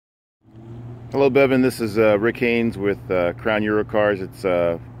Hello, Bevan. This is Rick Haynes with Crown Eurocars.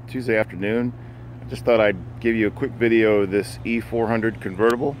 It's Tuesday afternoon. I just thought I'd give you a quick video of this E400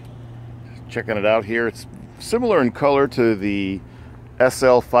 convertible. Just checking it out here. It's similar in color to the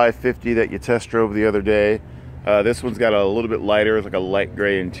SL550 that you test drove the other day. This one's got a little bit lighter, it's like a light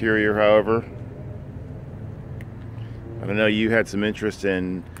gray interior, however. I know you had some interest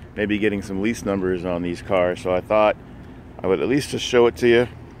in maybe getting some lease numbers on these cars, so I thought I would at least just show it to you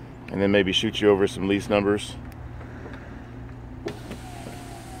and then maybe shoot you over some lease numbers.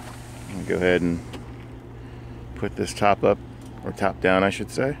 I'll go ahead and put this top up, or top down I should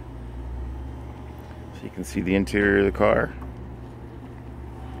say, so you can see the interior of the car.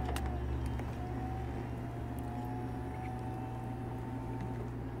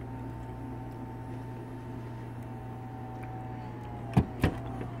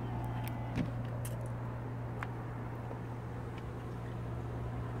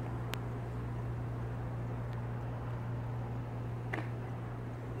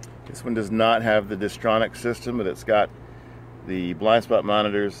 This one does not have the Distronic system, but it's got the blind spot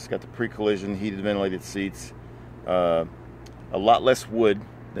monitors, it's got the pre-collision heated ventilated seats, a lot less wood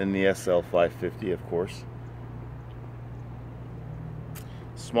than the SL550, of course.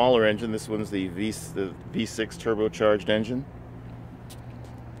 Smaller engine, this one's the V6 turbocharged engine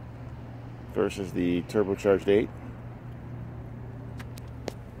versus the turbocharged 8.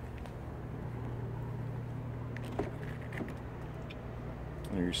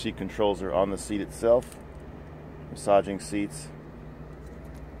 And your seat controls are on the seat itself. Massaging seats,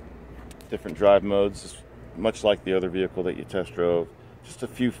 different drive modes, much like the other vehicle that you test drove. Just a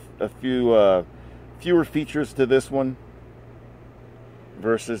few fewer features to this one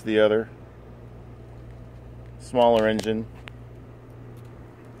versus the other. Smaller engine,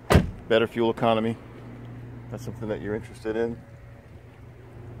 better fuel economy. That's something that you're interested in.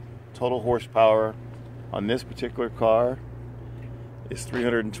 Total horsepower on this particular car is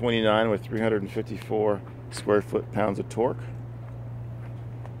 329 with 354 square foot-pounds of torque.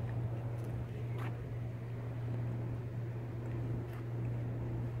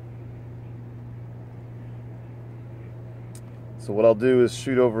 So what I'll do is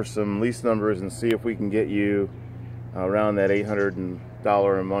shoot over some lease numbers and see if we can get you around that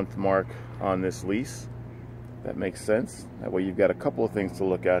 $800 a month mark on this lease. That makes sense. That way you've got a couple of things to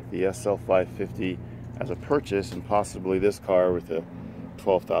look at: the SL550 as a purchase and possibly this car with a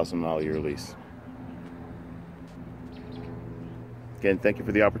 12,000 mile a year lease. Again, thank you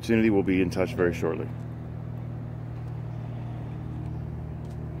for the opportunity. We'll be in touch very shortly.